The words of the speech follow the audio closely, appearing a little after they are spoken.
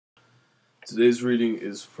Today's reading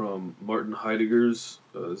is from Martin Heidegger's.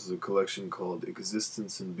 This is a collection called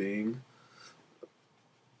Existence and Being.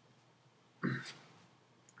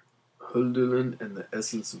 Hölderlin and the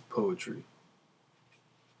Essence of Poetry.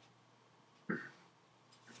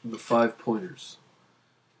 The Five Pointers.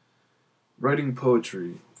 Writing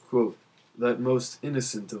poetry, quote, that most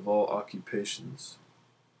innocent of all occupations.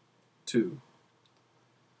 2.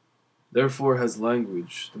 Therefore has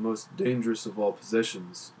language, the most dangerous of all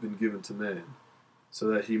possessions, been given to man, so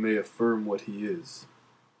that he may affirm what he is.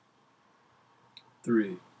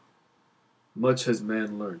 3. Much has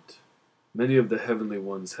man learnt. Many of the heavenly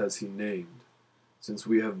ones has he named, since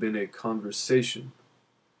we have been a conversation,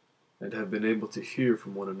 and have been able to hear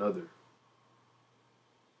from one another.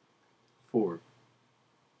 4.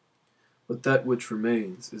 But that which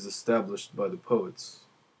remains is established by the poets.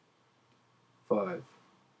 5.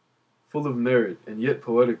 Full of merit, and yet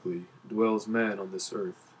poetically, dwells man on this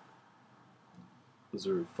earth. Those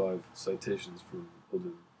are 5 citations from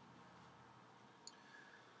Hölderlin.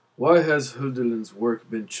 Why has Hölderlin's work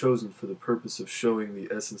been chosen for the purpose of showing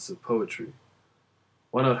the essence of poetry?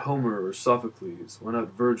 Why not Homer or Sophocles? Why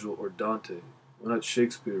not Virgil or Dante? Why not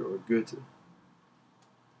Shakespeare or Goethe?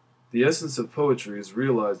 The essence of poetry is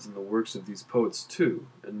realized in the works of these poets too,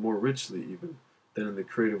 and more richly even, than in the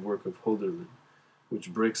creative work of Hölderlin,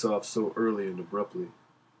 which breaks off so early and abruptly.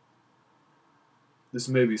 This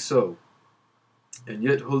may be so, and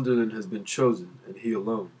yet Hölderlin has been chosen, and he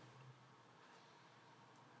alone.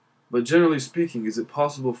 But generally speaking, is it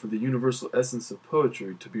possible for the universal essence of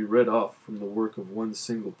poetry to be read off from the work of one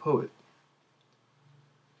single poet?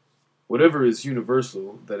 Whatever is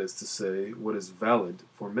universal, that is to say, what is valid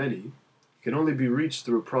for many, can only be reached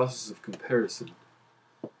through a process of comparison.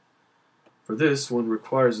 For this, one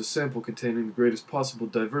requires a sample containing the greatest possible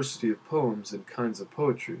diversity of poems and kinds of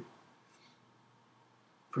poetry.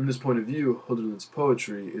 From this point of view, Hölderlin's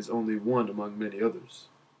poetry is only one among many others.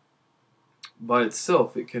 By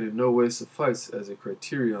itself, it can in no way suffice as a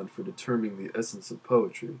criterion for determining the essence of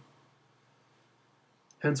poetry.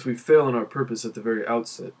 Hence we fail in our purpose at the very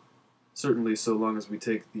outset, certainly so long as we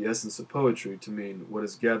take the essence of poetry to mean what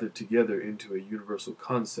is gathered together into a universal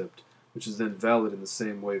concept, which is then valid in the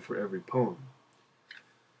same way for every poem.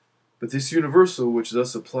 But this universal, which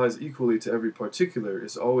thus applies equally to every particular,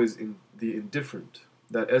 is always in the indifferent,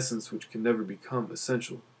 that essence which can never become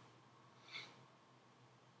essential.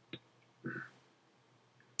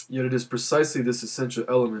 Yet it is precisely this essential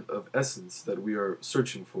element of essence that we are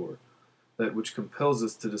searching for, that which compels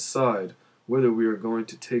us to decide whether we are going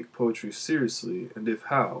to take poetry seriously, and if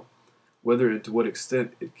how, whether and to what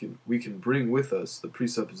extent we can bring with us the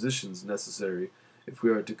presuppositions necessary if we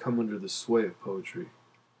are to come under the sway of poetry.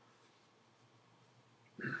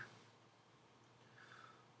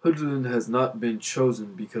 Hölderlin has not been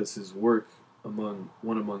chosen because his work, one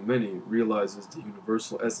among many, realizes the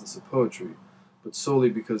universal essence of poetry, but solely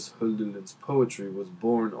because Hölderlin's poetry was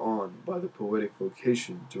borne on by the poetic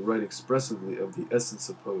vocation to write expressively of the essence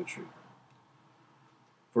of poetry.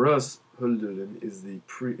 For us, Hölderlin is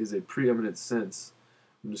a preeminent sense.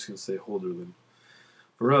 I'm just going to say Hölderlin.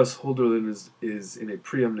 For us, Hölderlin is in a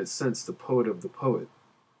preeminent sense the poet of the poet.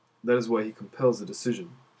 That is why he compels the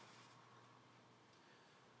decision.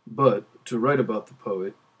 But, to write about the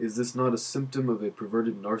poet, is this not a symptom of a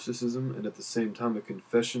perverted narcissism and at the same time a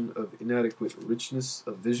confession of inadequate richness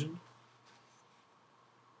of vision?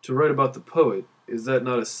 To write about the poet, is that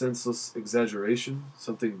not a senseless exaggeration,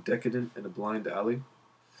 something decadent and a blind alley?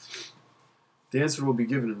 The answer will be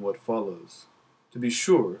given in what follows. To be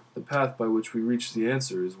sure, the path by which we reach the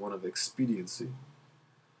answer is one of expediency.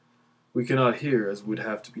 We cannot here, as would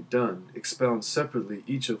have to be done, expound separately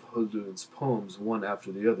each of Hölderlin's poems one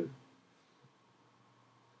after the other.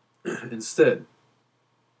 Instead,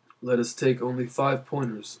 let us take only 5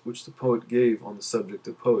 pointers which the poet gave on the subject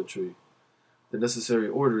of poetry. The necessary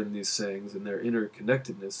order in these sayings and their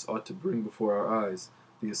interconnectedness ought to bring before our eyes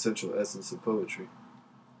the essential essence of poetry.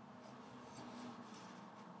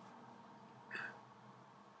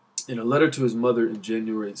 In a letter to his mother in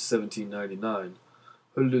January 1799,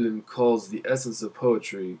 Hölderlin calls the essence of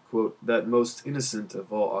poetry, quote, that most innocent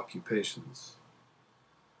of all occupations.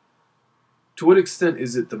 To what extent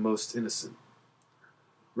is it the most innocent?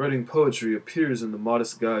 Writing poetry appears in the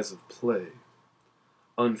modest guise of play.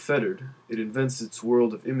 Unfettered, it invents its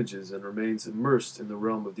world of images and remains immersed in the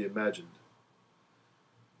realm of the imagined.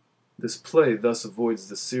 This play thus avoids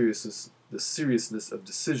the seriousness of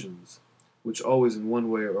decisions, which always in one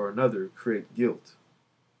way or another create guilt.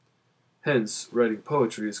 Hence, writing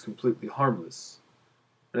poetry is completely harmless,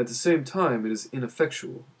 and at the same time it is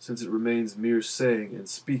ineffectual, since it remains mere saying and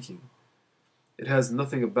speaking. It has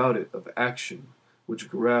nothing about it of action, which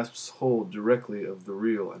grasps hold directly of the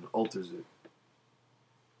real and alters it.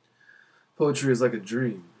 Poetry is like a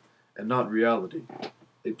dream, and not reality,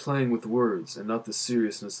 a playing with words, and not the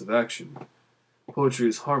seriousness of action. Poetry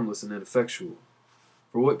is harmless and ineffectual,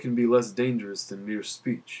 for what can be less dangerous than mere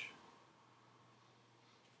speech?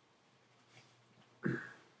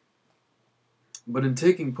 But in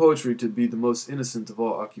taking poetry to be the most innocent of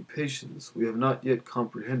all occupations, we have not yet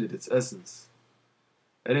comprehended its essence.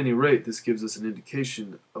 At any rate, this gives us an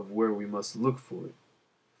indication of where we must look for it.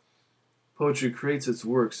 Poetry creates its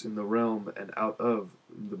works in the realm and out of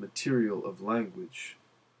the material of language.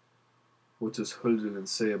 What does Hölderlin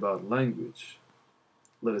say about language?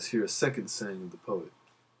 Let us hear a second saying of the poet.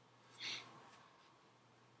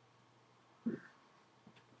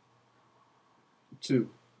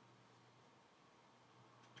 Two.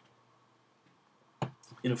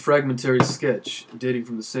 In a fragmentary sketch dating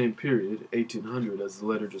from the same period, 1800, as the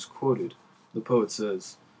letter just quoted, the poet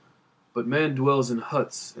says, "But man dwells in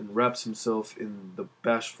huts and wraps himself in the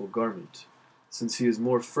bashful garment, since he is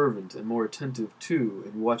more fervent and more attentive too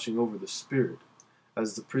in watching over the spirit,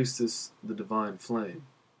 as the priestess the divine flame.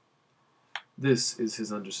 This is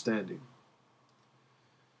his understanding.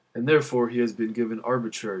 And therefore he has been given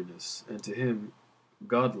arbitrariness, and to him,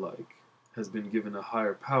 godlike, has been given a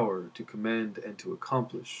higher power to command and to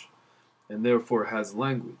accomplish, and therefore has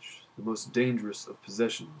language, the most dangerous of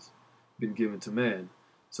possessions, been given to man,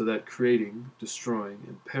 so that creating, destroying,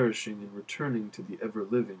 and perishing and returning to the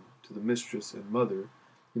ever-living, to the mistress and mother,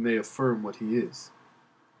 he may affirm what he is,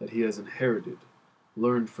 that he has inherited,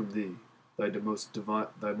 learned from thee, thy most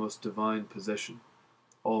divine possession,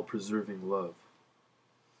 all-preserving love."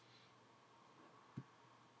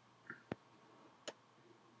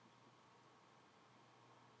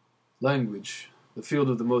 Language, the field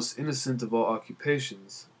of the most innocent of all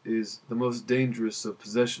occupations, is the most dangerous of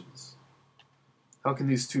possessions. How can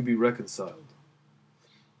these two be reconciled?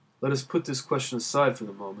 Let us put this question aside for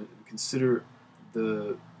the moment and consider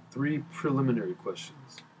the three preliminary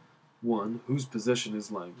questions. 1. Whose possession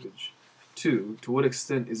is language? 2. To what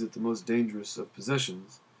extent is it the most dangerous of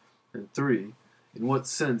possessions? And 3. In what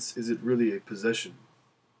sense is it really a possession?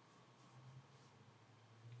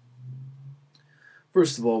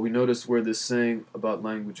 First of all, we notice where this saying about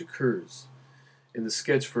language occurs. In the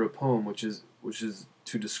sketch for a poem which is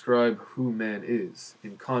to describe who man is,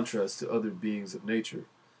 in contrast to other beings of nature.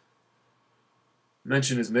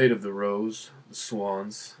 Mention is made of the rose, the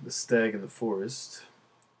swans, the stag in the forest.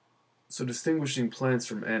 So distinguishing plants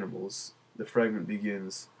from animals, the fragment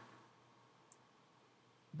begins,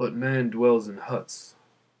 "But man dwells in huts."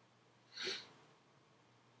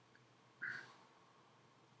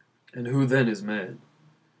 And who then is man?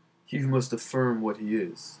 He who must affirm what he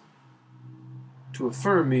is. To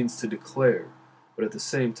affirm means to declare, but at the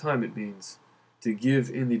same time it means to give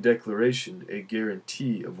in the declaration a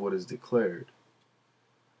guarantee of what is declared.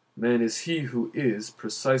 Man is he who is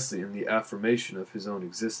precisely in the affirmation of his own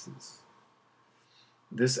existence.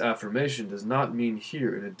 This affirmation does not mean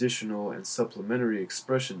here an additional and supplementary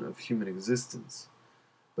expression of human existence,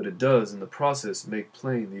 but it does in the process make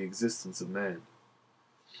plain the existence of man.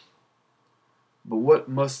 But what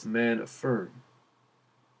must man affirm?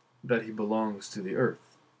 That he belongs to the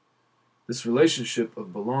earth. This relationship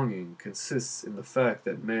of belonging consists in the fact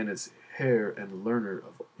that man is heir and learner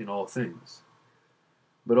in all things.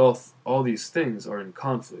 But all these things are in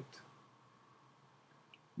conflict.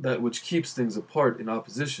 That which keeps things apart in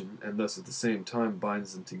opposition, and thus at the same time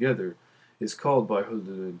binds them together, is called by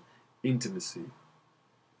Hölderlin intimacy.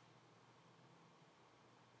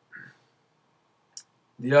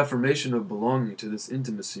 The affirmation of belonging to this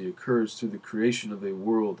intimacy occurs through the creation of a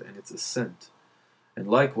world and its ascent, and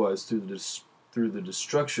likewise through the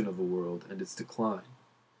destruction of a world and its decline.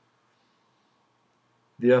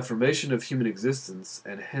 The affirmation of human existence,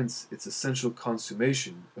 and hence its essential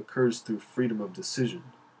consummation, occurs through freedom of decision.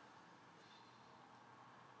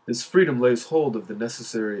 This freedom lays hold of the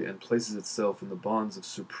necessary and places itself in the bonds of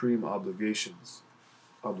supreme obligation.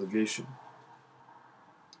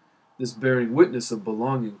 This bearing witness of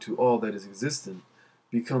belonging to all that is existent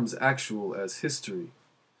becomes actual as history.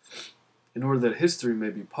 In order that history may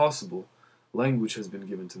be possible, language has been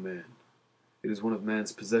given to man. It is one of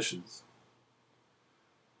man's possessions.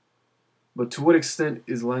 But to what extent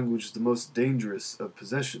is language the most dangerous of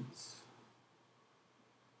possessions?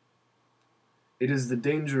 It is the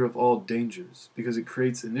danger of all dangers, because it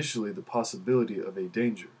creates initially the possibility of a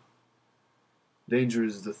danger. Danger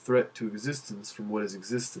is the threat to existence from what is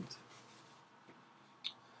existent.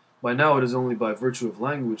 By now it is only by virtue of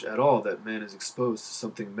language at all that man is exposed to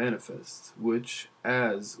something manifest, which,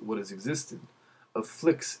 as what is existent,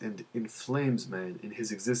 afflicts and inflames man in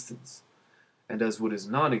his existence, and as what is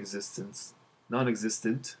non-existent,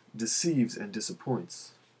 deceives and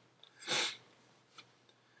disappoints.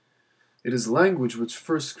 It is language which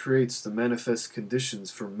first creates the manifest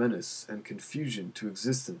conditions for menace and confusion to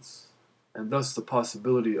existence, and thus the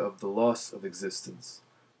possibility of the loss of existence,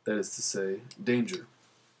 that is to say, danger.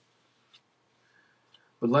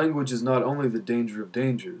 But language is not only the danger of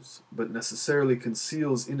dangers, but necessarily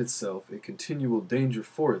conceals in itself a continual danger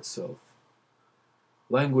for itself.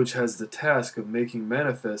 Language has the task of making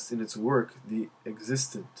manifest in its work the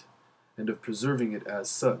existent, and of preserving it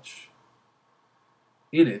as such.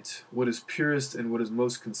 In it, what is purest and what is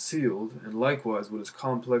most concealed, and likewise what is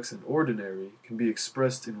complex and ordinary, can be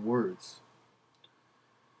expressed in words.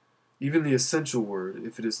 Even the essential word,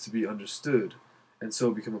 if it is to be understood, and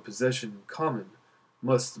so become a possession common,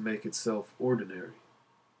 must make itself ordinary.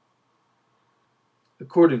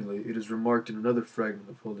 Accordingly, it is remarked in another fragment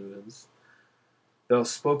of lderlin's, "Thou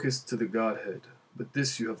spokest to the Godhead, but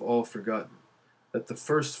this you have all forgotten, that the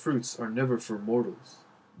first fruits are never for mortals,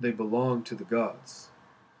 they belong to the gods.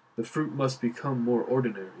 The fruit must become more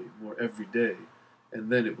ordinary, more everyday,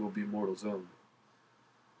 and then it will be mortals' own."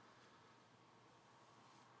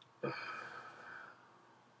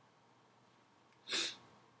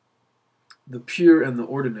 The pure and the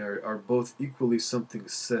ordinary are both equally something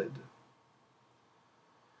said.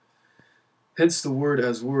 Hence the word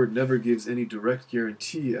as word never gives any direct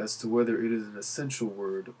guarantee as to whether it is an essential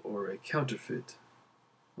word or a counterfeit.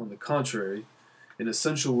 On the contrary, an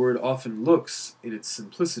essential word often looks, in its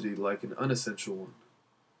simplicity, like an unessential one.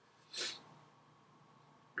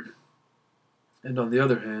 And on the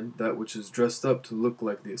other hand, that which is dressed up to look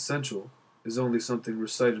like the essential is only something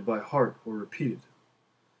recited by heart or repeated.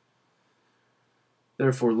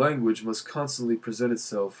 Therefore, language must constantly present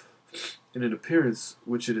itself in an appearance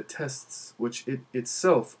which it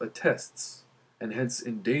itself attests, and hence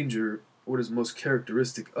endanger what is most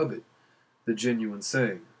characteristic of it, the genuine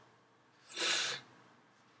saying.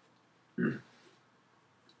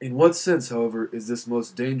 In what sense, however, is this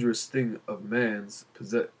most dangerous thing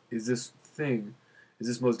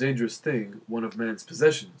one of man's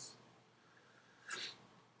possessions?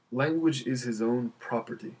 Language is his own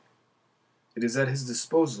property. It is at his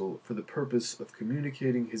disposal for the purpose of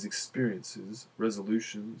communicating his experiences,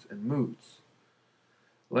 resolutions, and moods.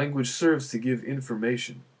 Language serves to give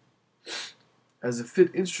information. As a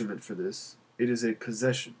fit instrument for this, it is a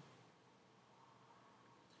possession.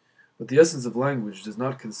 But the essence of language does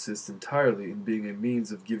not consist entirely in being a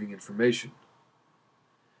means of giving information.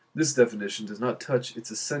 This definition does not touch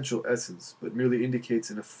its essential essence, but merely indicates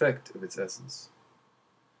an effect of its essence.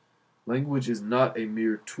 Language is not a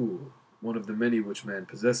mere tool, one of the many which man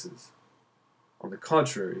possesses. On the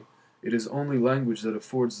contrary, it is only language that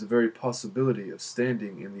affords the very possibility of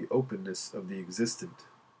standing in the openness of the existent.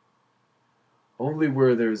 Only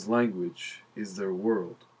where there is language is there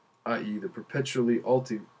world, i.e., the perpetually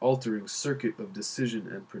altering circuit of decision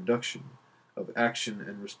and production, of action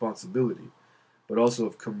and responsibility, but also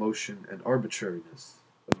of commotion and arbitrariness,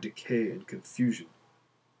 of decay and confusion.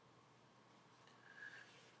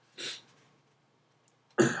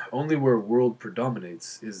 Only where world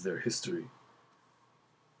predominates is there history.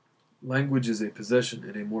 Language is a possession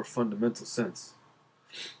in a more fundamental sense.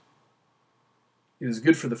 It is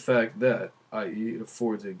good for the fact that, i.e., it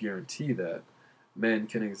affords a guarantee that, man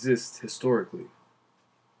can exist historically.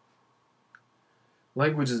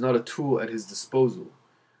 Language is not a tool at his disposal.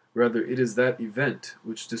 Rather, it is that event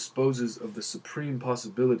which disposes of the supreme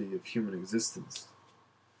possibility of human existence.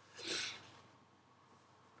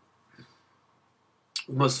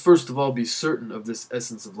 We must first of all be certain of this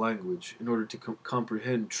essence of language in order to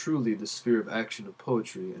comprehend truly the sphere of action of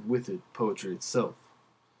poetry, and with it, poetry itself.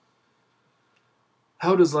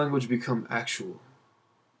 How does language become actual?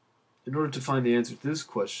 In order to find the answer to this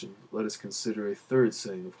question, let us consider a third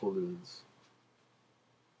saying of lderlin's.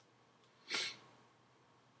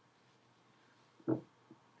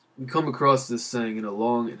 We come across this saying in a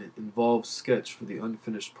long and involved sketch for the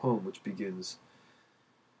unfinished poem which begins,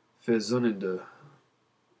 Versunnende,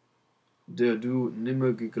 der du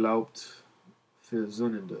nimmer geglaubt,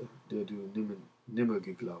 Versunnende, der du nimmer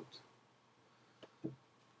geglaubt.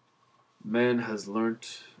 Man has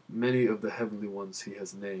learnt many of the heavenly ones he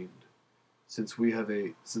has named, since we have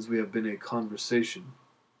been a conversation.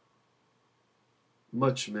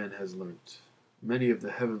 Much man has learnt, many of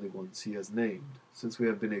the heavenly ones he has named, since we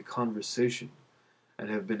have been a conversation, and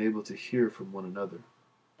have been able to hear from one another.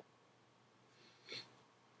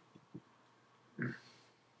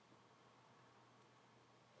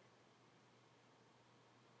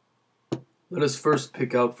 Let us first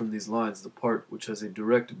pick out from these lines the part which has a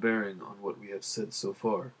direct bearing on what we have said so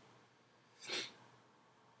far.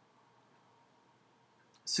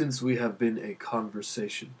 Since we have been a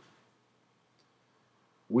conversation.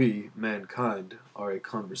 We, mankind, are a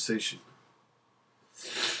conversation.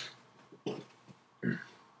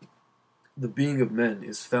 The being of men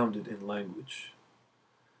is founded in language,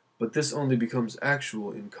 but this only becomes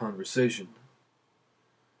actual in conversation.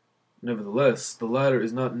 Nevertheless, the latter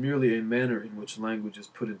is not merely a manner in which language is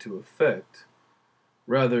put into effect.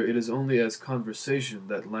 Rather, it is only as conversation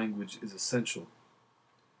that language is essential.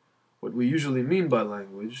 What we usually mean by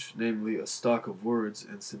language, namely a stock of words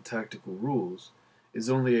and syntactical rules, is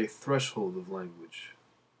only a threshold of language.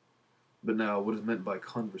 But now, what is meant by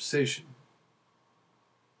conversation?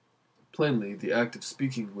 Plainly, the act of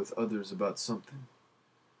speaking with others about something.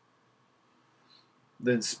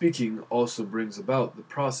 Then speaking also brings about the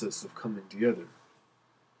process of coming together.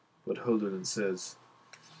 But lderlin says,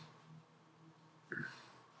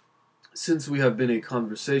 since we have been a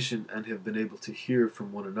conversation and have been able to hear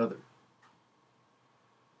from one another.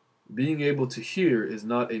 Being able to hear is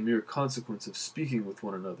not a mere consequence of speaking with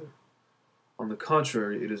one another. On the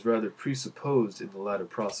contrary, it is rather presupposed in the latter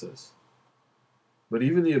process. But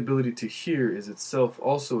even the ability to hear is itself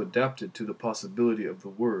also adapted to the possibility of the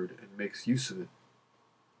word and makes use of it.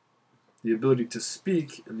 The ability to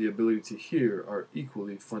speak and the ability to hear are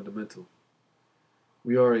equally fundamental.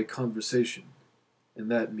 We are a conversation,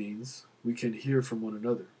 and that means we can hear from one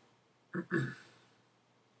another.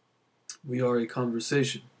 We are a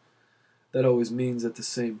conversation. That always means at the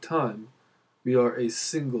same time we are a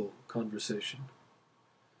single conversation.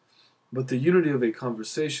 But the unity of a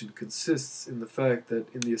conversation consists in the fact that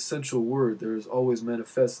in the essential word there is always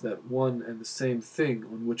manifest that one and the same thing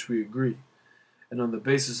on which we agree, and on the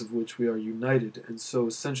basis of which we are united and so are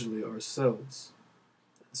essentially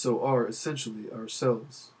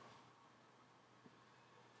ourselves.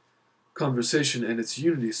 Conversation and its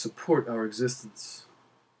unity support our existence.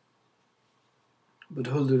 But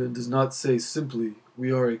lderlin does not say simply,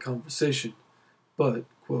 we are a conversation, but,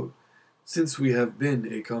 quote, since we have been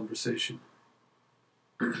a conversation.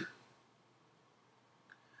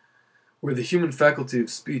 Where the human faculty of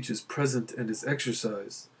speech is present and is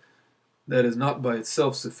exercised, that is not by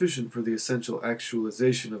itself sufficient for the essential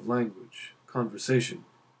actualization of language, conversation.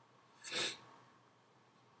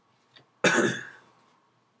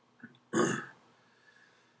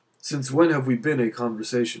 Since when have we been a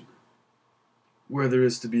conversation? Where there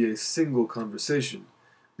is to be a single conversation,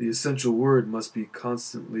 the essential word must be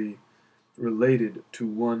constantly related to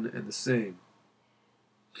one and the same.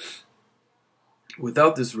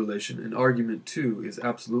 Without this relation, an argument too is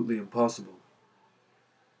absolutely impossible.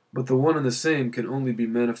 But the one and the same can only be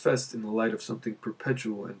manifest in the light of something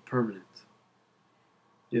perpetual and permanent.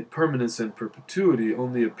 Yet permanence and perpetuity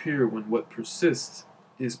only appear when what persists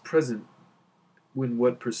and is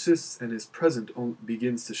present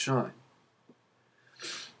begins to shine.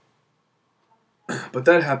 But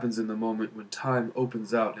that happens in the moment when time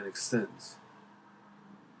opens out and extends.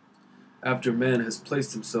 After man has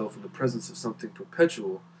placed himself in the presence of something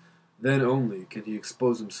perpetual, then only can he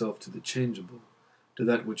expose himself to the changeable, to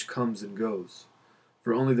that which comes and goes,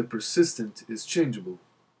 for only the persistent is changeable.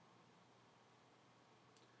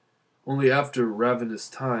 Only after ravenous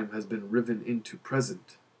time has been riven into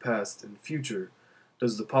present, past, and future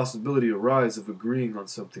does the possibility arise of agreeing on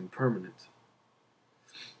something permanent.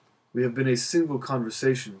 We have been a single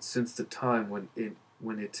conversation since the time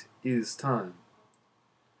when it is time.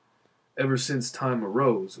 Ever since time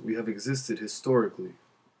arose, we have existed historically.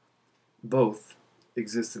 Both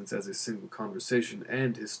existence as a single conversation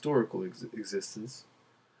and historical existence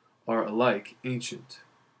are alike ancient.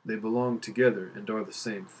 They belong together and are the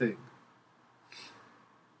same thing.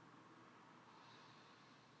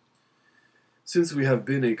 Since we have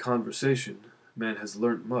been a conversation, man has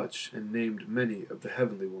learnt much and named many of the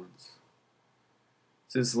heavenly ones.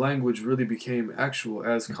 Since language really became actual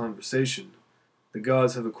as conversation, the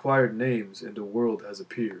gods have acquired names and a world has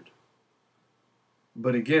appeared.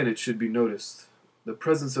 But again it should be noticed, the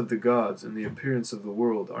presence of the gods and the appearance of the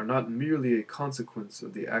world are not merely a consequence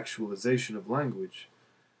of the actualization of language,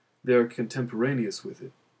 they are contemporaneous with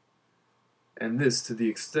it. And this to the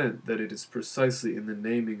extent that it is precisely in the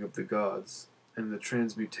naming of the gods and the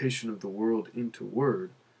transmutation of the world into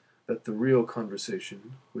word that the real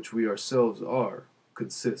conversation, which we ourselves are,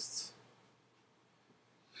 consists.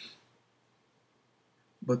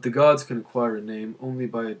 But the gods can acquire a name only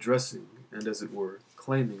by addressing and, as it were,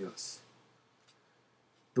 claiming us.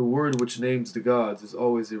 The word which names the gods is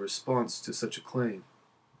always a response to such a claim.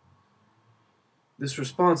 This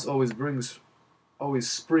response always brings always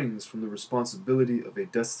springs from the responsibility of a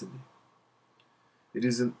destiny. It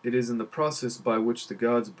is in the process by which the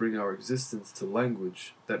gods bring our existence to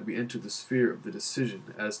language that we enter the sphere of the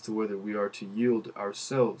decision as to whether we are to yield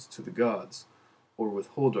ourselves to the gods or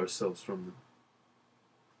withhold ourselves from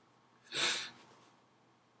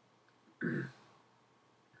them.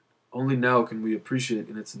 Only now can we appreciate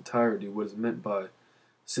in its entirety what is meant by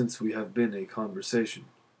 "since we have been a conversation."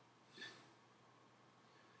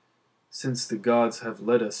 Since the gods have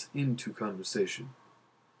led us into conversation,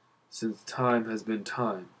 since time has been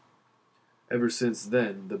time, ever since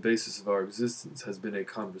then the basis of our existence has been a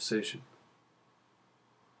conversation.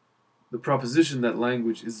 The proposition that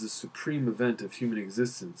language is the supreme event of human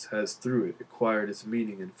existence has through it acquired its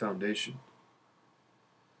meaning and foundation.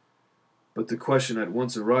 But the question at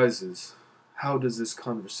once arises, how does this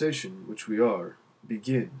conversation, which we are,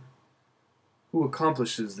 begin? Who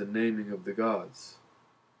accomplishes the naming of the gods?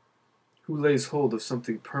 Who lays hold of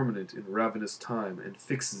something permanent in ravenous time and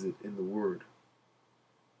fixes it in the word?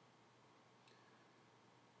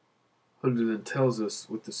 Lderlin tells us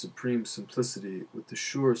with the supreme simplicity, with the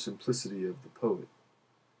sure simplicity of the poet.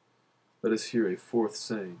 Let us hear a fourth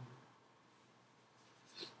saying.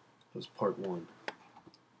 That was part 1.